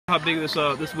How big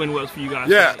this win was for you guys?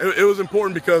 Yeah, it was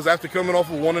important because after coming off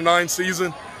a 1-9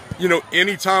 season, you know,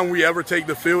 anytime we ever take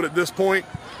the field at this point,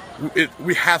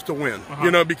 we have to win.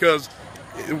 You know, because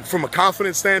from a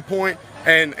confidence standpoint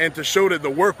and to show that the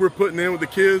work we're putting in with the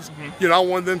kids, you know, I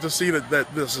want them to see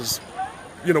that this is,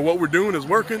 you know, what we're doing is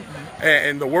working,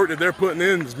 and the work that they're putting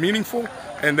in is meaningful,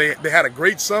 and they had a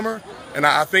great summer. And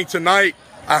I think tonight,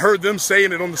 I heard them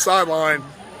saying it on the sideline,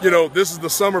 you know, this is the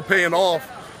summer paying off,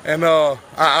 and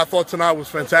I thought tonight was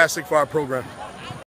fantastic for our program.